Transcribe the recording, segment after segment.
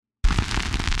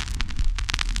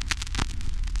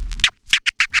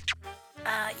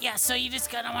Yeah, so you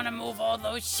just gonna want to move all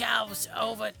those shelves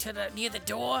over to near the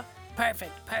door?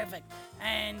 Perfect.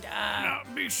 And, Now,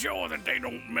 be sure that they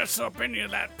don't mess up any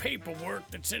of that paperwork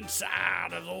that's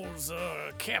inside of those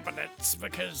cabinets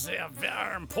because they're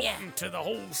very important to the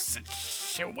whole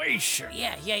situation.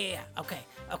 Yeah. Okay,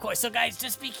 of course. So, guys,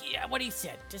 just what he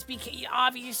said. Just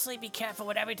obviously be careful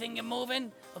with everything you're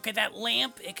moving. Okay, that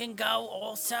lamp, it can go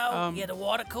also. The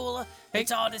water cooler. Hey,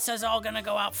 This is all gonna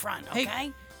go out front,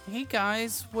 okay? Hey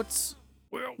guys, what's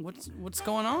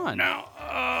going on? Now,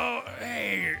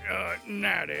 hey,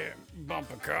 Natty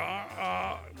Bumper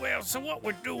Car. So what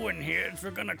we're doing here is we're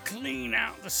gonna clean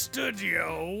out the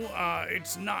studio.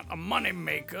 It's not a money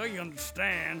maker, you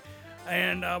understand?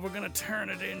 And we're gonna turn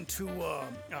it into a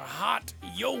hot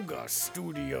yoga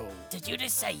studio. Did you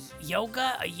just say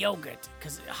yoga or yogurt?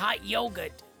 Because hot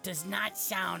yogurt does not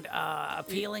sound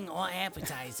appealing or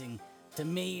appetizing to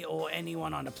me or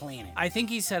anyone on the planet. I think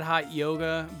he said hot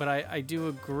yoga, but I do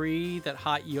agree that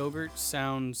hot yogurt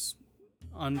sounds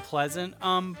unpleasant.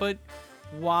 But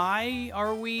why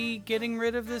are we getting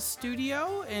rid of this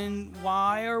studio? And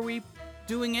why are we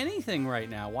doing anything right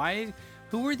now?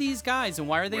 Who are these guys and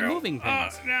why are they moving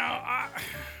things?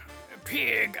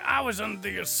 Pig, I was under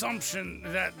the assumption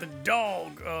that the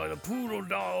dog, the poodle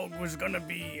dog, was gonna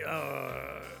be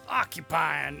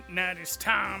occupying Natty's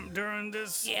time during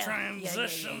this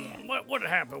transition. Yeah. What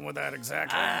happened with that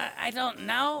exactly? I don't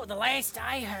know. The last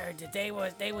I heard that they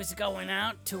was going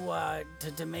out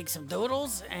to make some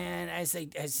doodles, and as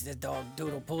the dog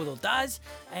Doodle Poodle does,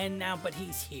 and now but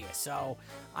he's here, so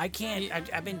I can't.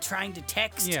 I've been trying to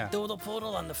text Doodle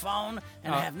Poodle on the phone,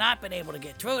 and I have not been able to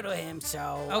get through to him.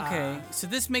 So okay, so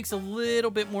this makes a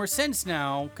little bit more sense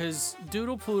now, because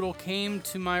Doodle Poodle came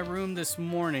to my room this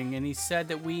morning, and he said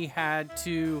that we had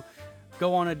to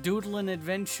go on a doodling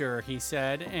adventure, he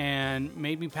said, and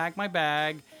made me pack my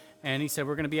bag, and he said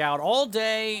we're going to be out all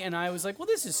day, and I was like, well,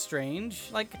 this is strange.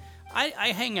 Like, I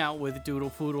hang out with Doodle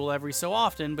Poodle every so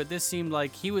often, but this seemed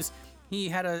like he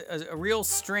had a real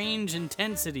strange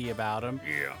intensity about him.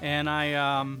 Yeah. And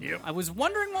I was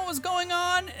wondering what was going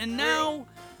on, and now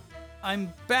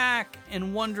I'm back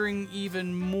and wondering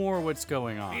even more what's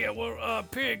going on. Yeah, well,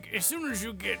 Pig, as soon as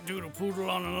you get Doodle Poodle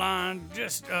on the line,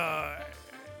 just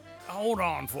hold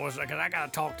on for a second. I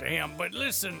gotta talk to him. But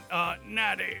listen,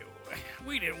 Natty,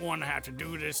 we didn't want to have to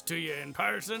do this to you in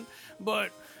person,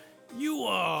 but you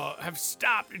have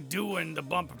stopped doing the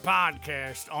Bumper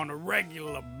Podcast on a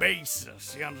regular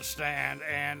basis, you understand?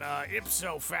 And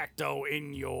ipso facto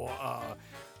in your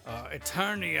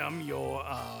eternium, your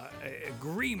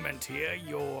agreement here,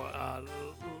 your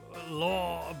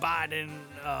law-abiding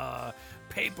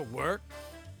paperwork,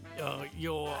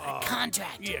 your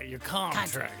contract. Yeah, your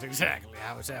contract. Exactly.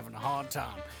 I was having a hard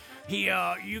time.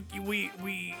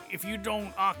 If you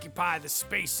don't occupy the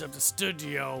space of the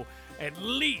studio at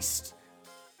least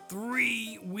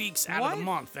 3 weeks out of the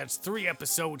month, that's 3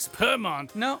 episodes per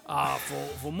month. No.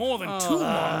 For more than 2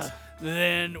 months,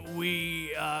 then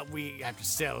we have to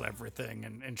sell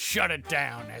everything and shut it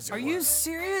down, as it were. Are you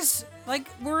serious? Like,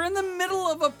 we're in the middle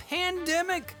of a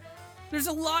pandemic. There's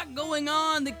a lot going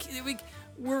on. The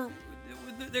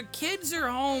kids are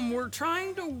home. We're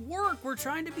trying to work. We're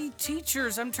trying to be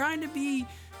teachers. I'm trying to be,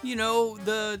 we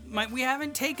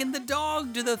haven't taken the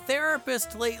dog to the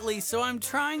therapist lately, so I'm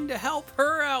trying to help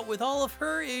her out with all of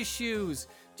her issues.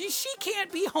 She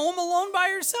can't be home alone by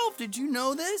herself. Did you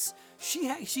know this?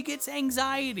 She gets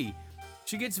anxiety.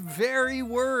 She gets very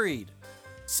worried.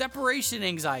 Separation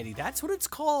anxiety, that's what it's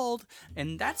called,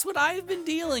 and that's what I've been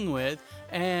dealing with.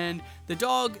 And the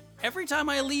dog, every time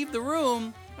I leave the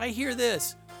room, I hear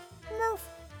this. Murph,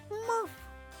 Murph.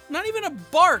 Not even a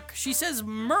bark. She says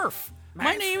Murph.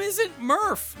 My name isn't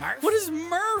Murph. Murph? What does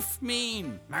Murph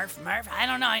mean? Murph? I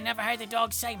don't know. I never heard the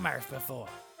dog say Murph before.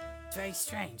 It's very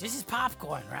strange. This is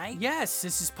Popcorn, right? Yes,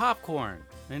 this is Popcorn.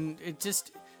 And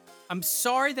I'm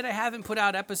sorry that I haven't put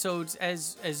out episodes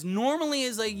as normally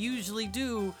as I usually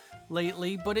do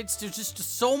lately, but there's just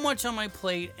so much on my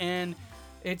plate, and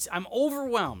I'm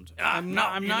overwhelmed. I'm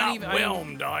not even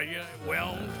whelmed, are you?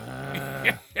 Whelmed?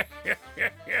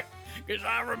 Because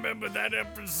I remember that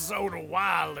episode a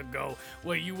while ago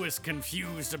where you was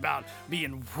confused about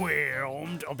being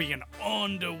whelmed or being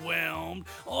underwhelmed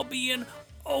or being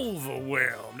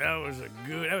overwhelmed. That was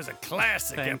a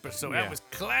classic episode. Yeah. That was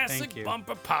classic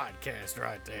Bumper Podcast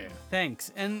right there.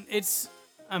 Thanks. And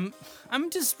can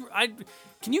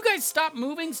you guys stop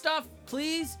moving stuff,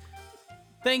 please?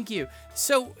 Thank you.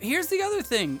 So here's the other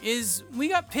thing is we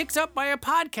got picked up by a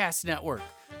podcast network.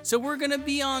 So we're going to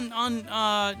be on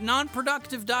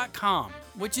nonproductive.com,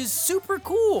 which is super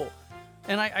cool.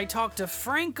 And I talked to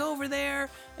Frank over there,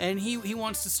 and he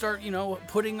wants to start,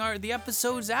 putting the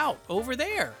episodes out over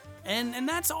there. And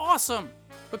that's awesome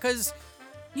because,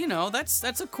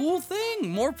 that's a cool thing.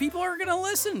 More people are going to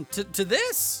listen to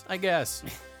this, I guess.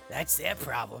 That's their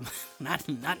problem, not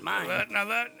mine. Now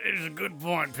that is a good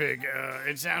point, Pig.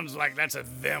 It sounds like that's a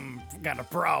them kind of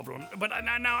problem. But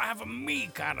now I have a me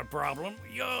kind of problem.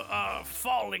 You're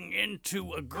falling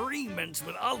into agreements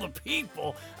with other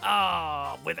people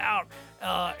without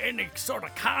any sort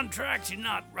of contracts. You're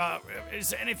not.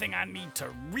 Is there anything I need to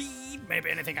read?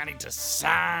 Maybe anything I need to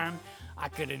sign? I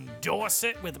could endorse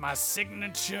it with my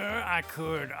signature. I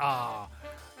could.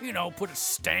 Put a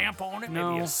stamp on it,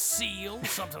 maybe a seal,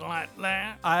 something like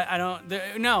that. I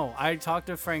don't. No, I talked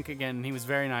to Frank again, and he was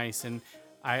very nice, and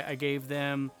I gave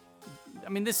them. I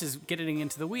mean, this is getting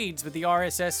into the weeds, but the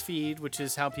RSS feed, which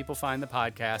is how people find the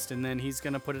podcast, and then he's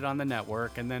going to put it on the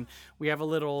network, and then we have a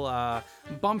little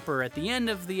bumper at the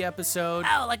end of the episode.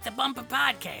 Oh, like the Bumper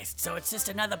Podcast. So it's just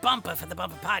another bumper for the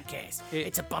Bumper Podcast.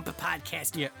 It's a Bumper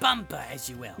Podcast bumper, as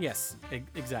you will. Yes,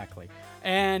 exactly.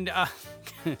 And,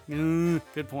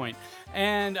 good point.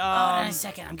 And, hold on a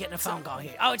second, I'm getting a phone call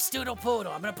here. Oh, it's Doodle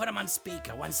Poodle. I'm going to put him on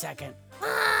speaker. 1 second.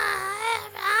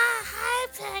 Hi,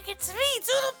 Peg. It's me,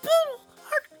 Doodle Poodle.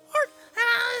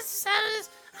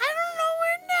 I don't know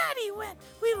where Natty went.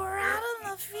 We were out in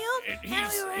the field, and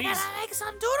we were going to make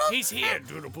some doodles. He's here,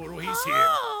 Doodle Poodle. He's here.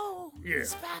 Oh, Yeah.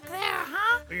 he's back there,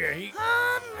 huh? Yeah,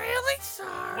 I'm really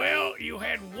sorry. Well, you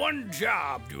had one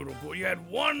job, Doodle Poodle. You had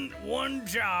one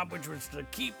job, which was to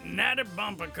keep Natty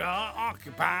Bumper Car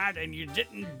occupied, and you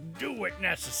didn't do it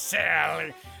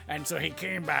necessarily. And so he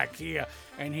came back here,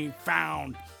 and he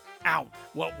found out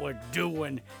what we're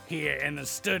doing here in the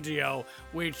studio,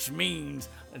 which means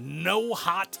no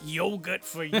hot yogurt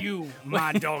for you,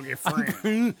 my doggy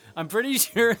friend. I'm pretty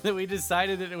sure that we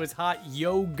decided that it was hot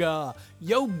yoga,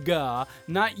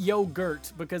 not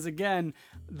yogurt, because again,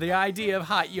 the idea of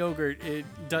hot yogurt, it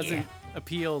doesn't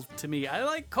appeal to me. I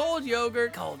like cold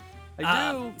yogurt. Cold.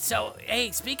 I do. So, hey,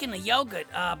 speaking of yogurt,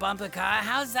 Bumper Car,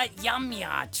 how's that Yum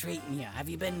Ya treating you? Have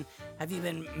you been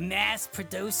mass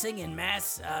producing and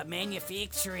mass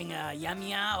manufacturing Yum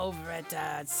Ya over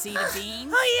at Cedar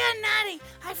Beans? Oh yeah, Natty,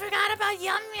 I forgot about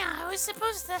Yum Ya. I was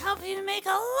supposed to help you make a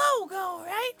logo,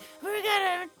 right? We're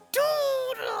gonna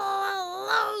doodle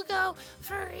a logo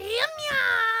for Yum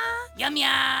Ya. Yum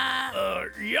Ya!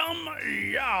 Yum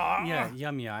ya. Yeah,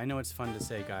 yum ya. I know it's fun to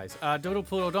say, guys. Doodle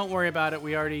Poodle, don't worry about it.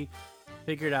 We already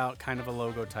figured out kind of a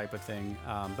logo type of thing.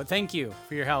 But thank you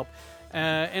for your help.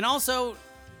 And also,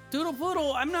 Doodle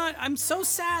Poodle, I'm so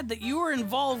sad that you were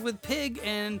involved with Pig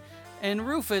and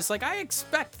Rufus. Like, I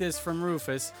expect this from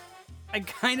Rufus. I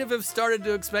kind of have started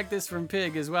to expect this from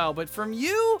Pig as well. But from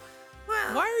you,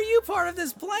 why are you part of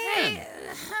this plan?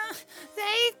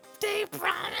 They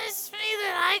promised me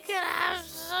that I could have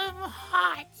some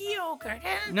hot yogurt.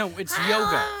 And No, it's I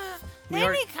yoga. love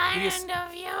any kind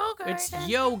of yogurt. It's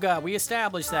yoga. We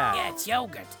established that. Yeah, it's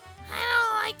yogurt. I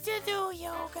don't like to do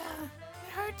yoga.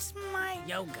 It hurts my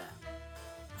Yoga.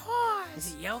 paws.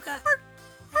 Is it yoga?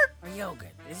 Or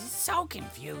yogurt? This is so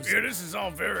confusing. Yeah, this is all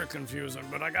very confusing,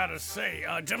 but I gotta say,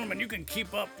 gentlemen, you can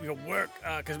keep up your work,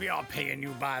 because we are paying you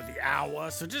by the hour,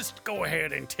 so just go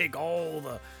ahead and take all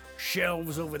the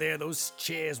shelves over there. Those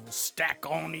chairs will stack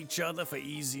on each other for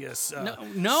easier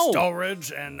No.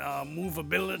 storage and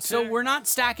movability. So we're not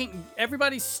stacking.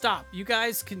 Everybody stop. You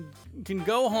guys can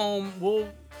go home.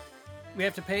 We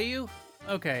have to pay you?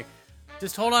 Okay.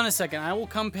 Just hold on a second. I will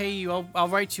come pay you. I'll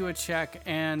write you a check.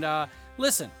 And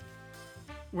listen,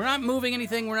 we're not moving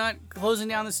anything. We're not closing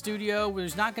down the studio.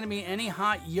 There's not going to be any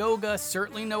hot yoga,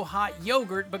 certainly no hot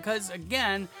yogurt, because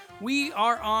again, we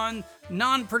are on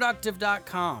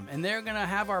nonproductive.com and they're going to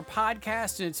have our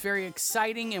podcast and it's very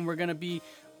exciting and we're going to be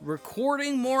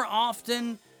recording more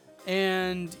often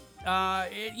and,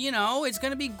 it's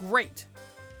going to be great.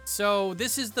 So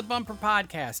this is the Bumper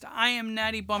Podcast. I am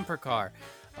Natty Bumper Car.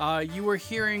 You were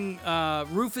hearing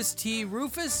Rufus T.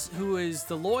 Rufus, who is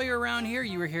the lawyer around here.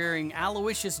 You were hearing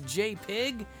Aloysius J.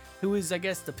 Pig, who is, I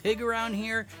guess, the pig around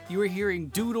here. You were hearing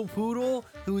Doodle Poodle,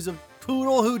 who's a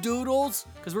poodle who doodles,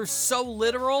 because we're so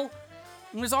literal.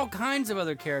 And there's all kinds of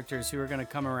other characters who are going to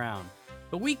come around.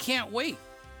 But we can't wait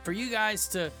for you guys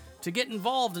to get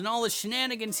involved in all the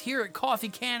shenanigans here at Coffee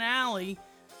Can Alley.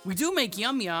 We do make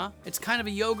Yum Ya. It's kind of a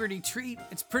yogurty treat.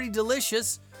 It's pretty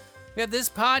delicious. We have this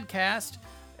podcast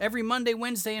every Monday,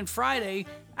 Wednesday, and Friday.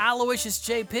 Aloysius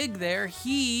J. Pig there.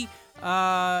 He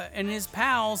and his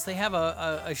pals, they have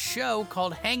a show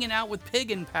called Hanging Out with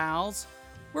Pig and Pals.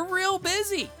 We're real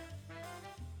busy.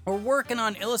 We're working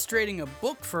on illustrating a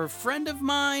book for a friend of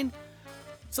mine.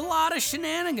 It's a lot of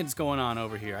shenanigans going on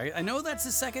over here. I know that's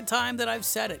the second time that I've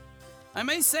said it. I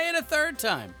may say it a third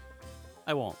time.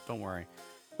 I won't, don't worry.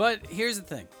 But here's the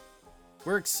thing.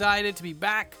 We're excited to be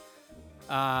back.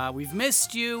 We've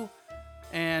missed you.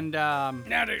 And, Now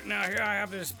here I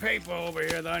have this paper over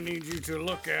here that I need you to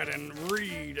look at and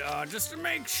read, just to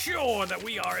make sure that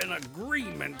we are in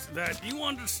agreement, that you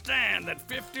understand that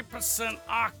 50%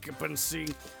 occupancy,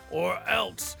 or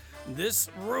else this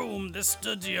room, this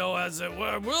studio, as it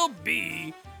were, will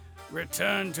be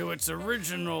returned to its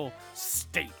original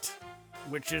state,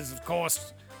 which is, of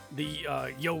course, the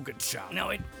yogurt shop.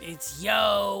 No, it's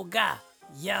yoga.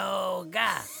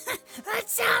 Yoga. That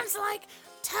sounds like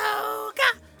toga.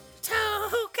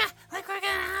 Like we're gonna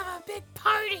have a big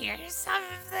party or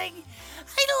something.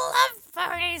 I love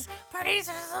parties. Parties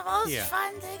are the most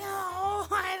fun thing in the whole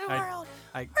wide world.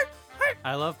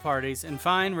 I love parties. And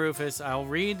fine, Rufus, I'll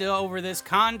read over this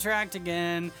contract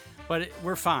again, but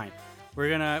we're fine. We're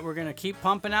gonna keep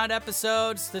pumping out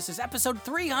episodes. This is episode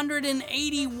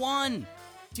 381.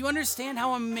 Do you understand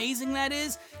how amazing that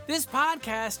is? This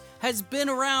podcast has been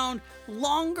around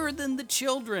longer than the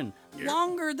children,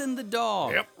 longer than the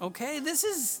dog. Yep. Okay,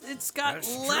 it's got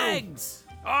That's true. legs.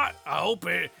 I hope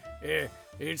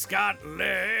it's got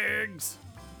legs.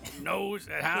 Knows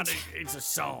how to. It's a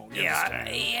song. You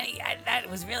understand? Yeah, that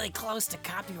was really close to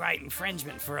copyright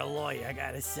infringement for a lawyer, I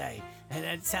gotta say. And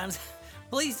it sounds.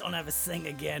 Please don't ever sing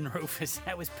again, Rufus.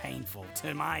 That was painful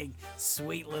to my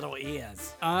sweet little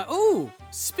ears.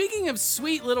 Speaking of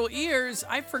sweet little ears,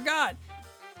 I forgot.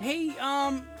 Hey,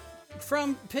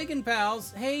 from Pig and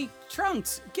Pals, hey,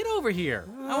 Trunks, get over here.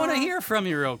 I want to hear from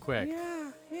you real quick.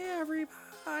 Yeah, hey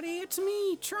everybody, it's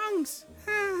me, Trunks.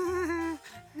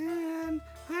 And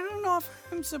I don't know if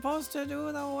I'm supposed to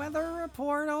do the weather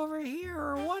report over here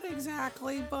or what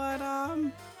exactly, but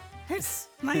it's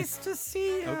nice to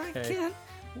see you. Okay. I can't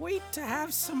wait to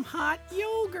have some hot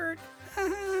yogurt.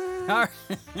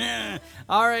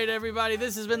 All right, everybody,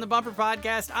 this has been the Bumper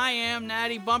Podcast. I am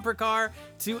Natty Bumper Car.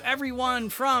 To everyone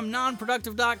from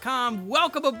nonproductive.com,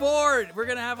 welcome aboard. We're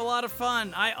going to have a lot of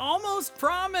fun. I almost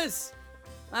promise.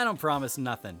 I don't promise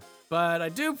nothing, but I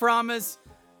do promise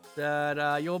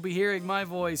that you'll be hearing my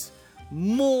voice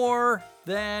more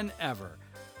than ever.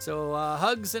 So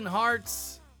hugs and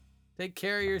hearts. Take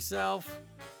care of yourself.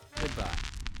 Goodbye.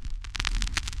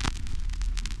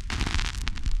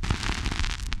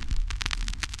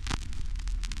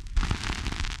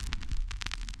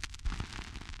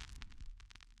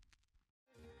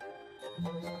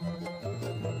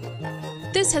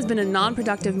 This has been a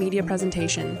non-productive media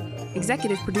presentation.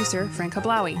 Executive producer Frank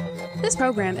Hablawi. This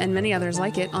program and many others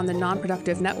like it on the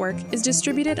Non-Productive Network is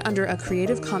distributed under a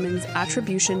Creative Commons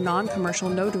Attribution Non-Commercial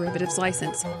No Derivatives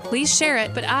license. Please share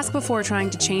it, but ask before trying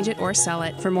to change it or sell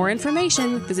it. For more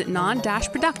information, visit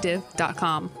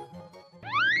non-productive.com.